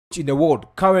in the world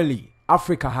currently,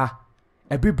 Africa ha,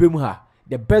 Ebibrim ha,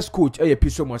 the best coach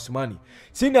Piso Mosimane.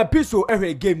 Seeing a Piso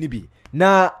every game nibi.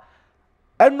 Na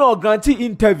no grantee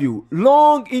interview,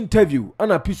 long interview,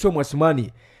 and a Piso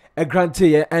Mosimane, a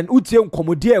grantee and Utium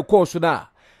Commodore course na.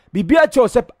 Bibia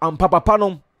Joseph and Papa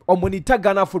Panom or monitor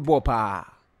Ghana football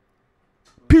pa.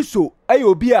 Piso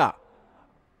Ayobia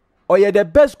or you're the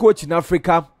best coach in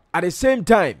Africa at the same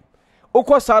time.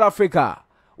 Oko South Africa,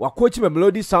 we're coaching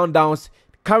Melody Sundowns,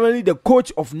 currently the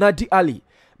coach of Nadi Ali.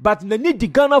 But na need the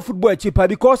Ghana football cheaper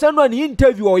because I know an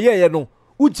interview or yeah, you know,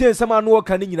 Uche Saman work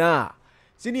and na.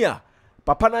 Senior,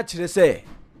 Papa na chile say,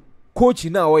 coach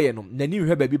na or you know, na ni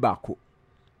baby bako.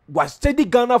 Was steady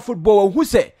Ghana football who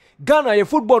say, Ghana ye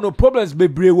football no problems be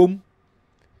brewum.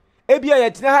 Ebia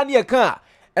yet na hani ka,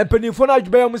 and penifona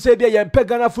jubem say be ye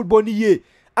Ghana football ni ye,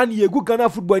 and ye good Ghana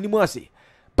football ni mwase.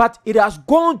 But it has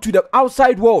gone to the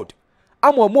outside world.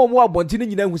 Amo more bontini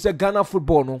nyina who say Ghana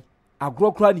football no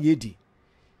agro kra ni yedi.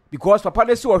 Because papa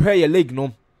ne say o hwe ye leg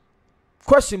no.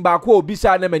 Question back ko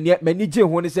obisa na mani je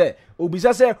ho ne say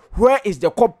obisa say where is the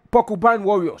Porcupine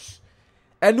Warriors?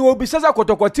 And obisa say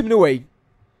kotoko team ne way.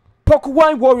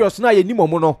 Porcupine Warriors na ye ni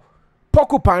momo no.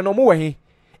 Porcupine no mo we.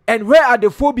 And where are the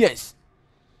Phobians?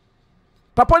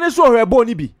 Papa ne say o hwe ball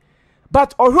ni bi.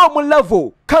 But Ohomo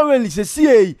level currently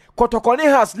say Kotokone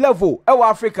has level ewa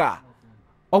Africa.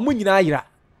 Omu nyina yira.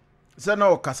 Say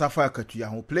no Kasafa Katuya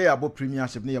who play about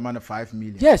premiership near man 5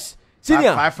 million. Yes.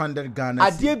 Senior 500 Ghana.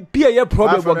 Adie be a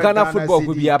problem with Ghana football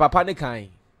could be a papa ne kind.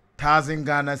 1,000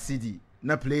 Ghana cedi.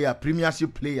 Na player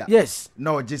premiership player. Yes.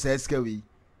 No just SKW.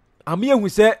 Amia who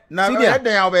say senior.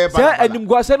 Say enim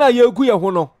gwase na ye gu ye ho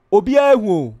no. Obi a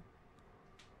hu.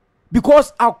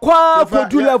 Because akwa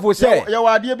produ level say ya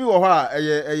wade bi wo ho a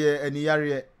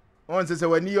eniyare on say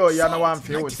when you ya na wan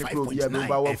fe wo se kro bi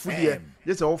ba wa fudie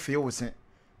je say wo fe wo se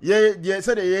ye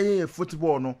say ye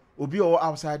football no obi o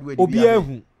outside way obi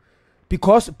ahu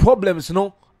because problems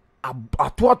no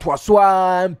atoato so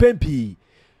mpempi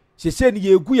se ni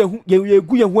ye gu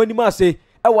ye hu ani ma se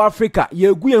e wa Africa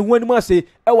ye gu ye hu ani ma se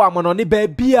e wa amanone ba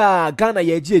bia Ghana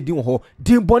ye gi edin ho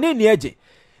dinbone ne eje.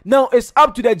 Now it's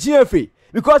up to the GFA.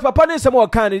 Because papa ne some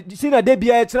kan see na de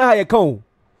bia etna ha ye kan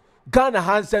Ghana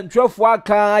Hansen 12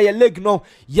 waka ye league no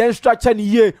ye structure ni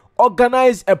ye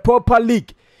organize a proper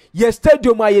league ye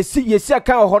stadium ye see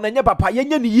aka ho na nya papa ye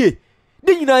nya ni ye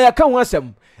ni nyina ya kan ho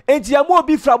asem enti ya mo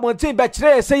bi fra mountain be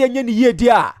kire say ye nya ni ye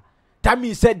dia. That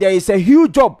means said there is a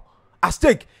huge job at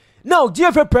stake. Now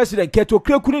GFA president Keto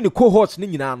Krekuni ni cohorts ni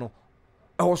nyina no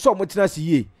e wo so mo tena si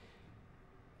ye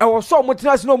e wo so mo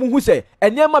tena si no mo hu say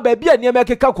enema ba bia enema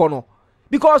keka kɔ no.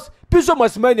 Because Piso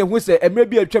Mosimane who say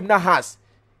maybe a trem na has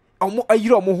a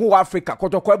year of Africa,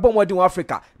 Kotoko Bomodin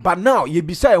Africa, but now ye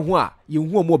beside who are you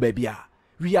more baby.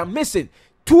 We are missing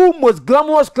two most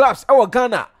glamorous clubs our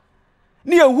Ghana.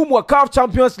 Near whom were CAF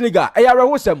Champions League,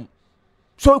 Ayara.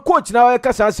 So coach now I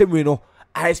can say we know.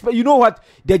 I expect you know what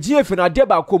the GF and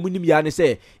Adeba community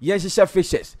say, yes,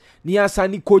 fishes, near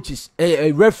Sunny coaches,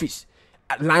 referees,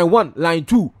 line 1, line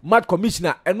 2, mad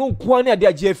commissioner, and no one at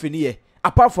their GF in here.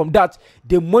 Apart from that,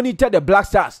 they monitor the Black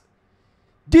Stars.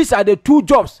 These are the two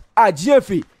jobs at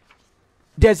GFA.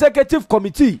 The executive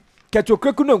committee,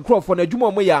 Ketokekuno Crow for the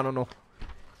Juma Moyano.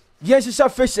 Yes,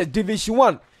 Fishes Division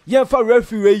 1. Yen for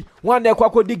referee, one day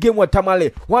kwako di game with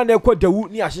Tamale, one day kwa the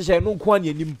wood near Shisha no Kwan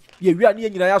nim. Ye real near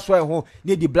Yaswa home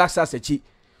near the Black Stars.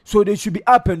 So they should be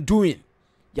up and doing.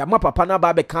 Yamapa Pana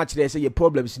Babe can't say your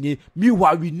problems near.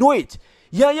 Meanwhile, we know it.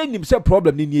 Yan himself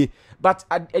problem in ye, but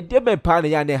a deme pan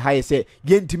yan high say,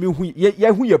 yen to me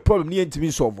who your problem near to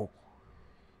me solve.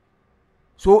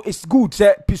 So it's good,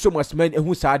 say, Piso Mosimane and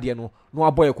who's Sadiano, no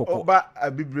boy coco. But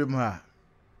a big brim ha.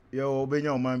 Yo, ben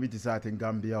your man be deciding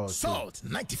Gambia or Salt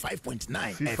 95.9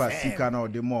 FIFA seeker now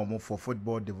the more for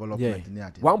football development in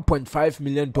 $1.5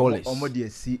 million.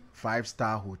 Almost see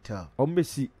 5-star hotel.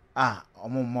 Almost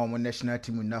more national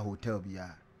team in that hotel be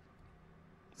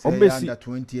under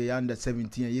 20, under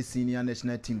 17, ye senior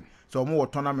national team. So more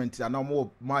tournaments and no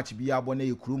more match be abone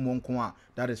you crew monko.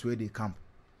 That is where they camp.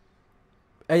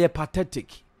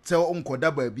 Pathetic. So unko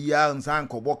double be and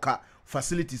sanko boka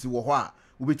facilities wo ho a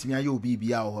ubetimi aye obi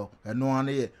bia ho eno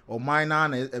ane o mine na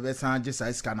ebe san je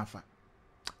size kanafa.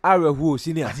 Arehu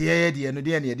senior. De no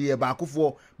de ba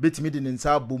akofo betimi de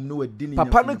nsa bom no wadi ni.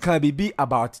 Papa no can be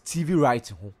about TV right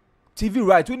ho. TV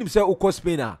right when him say Oko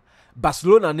Spain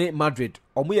Barcelona ne Madrid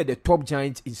omo ye the top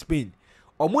giants in Spain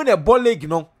omo na ball league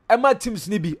no ema teams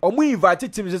ni bi omo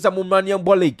invite teams say mo manian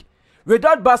ball league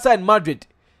without Barca and Madrid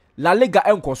La Liga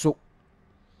enkoso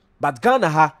but Ghana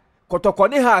ha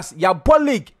Kotokone has ya ball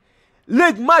league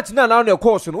match na na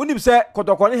course no unim say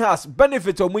Kotokone has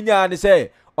benefit omunya ne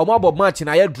say omo abo match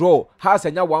na ye draw has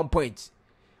anya 1 point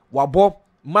wabo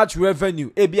match revenue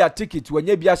ebi a ticket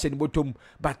wanye bi a hye ne bottom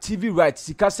but TV rights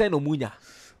sika sen no munya.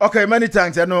 Okay, many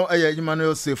thanks. I know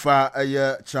Emmanuel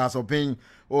Sefah, Charles Opin,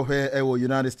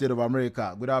 United States of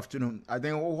America. Good afternoon. I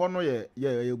think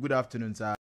good afternoon, sir.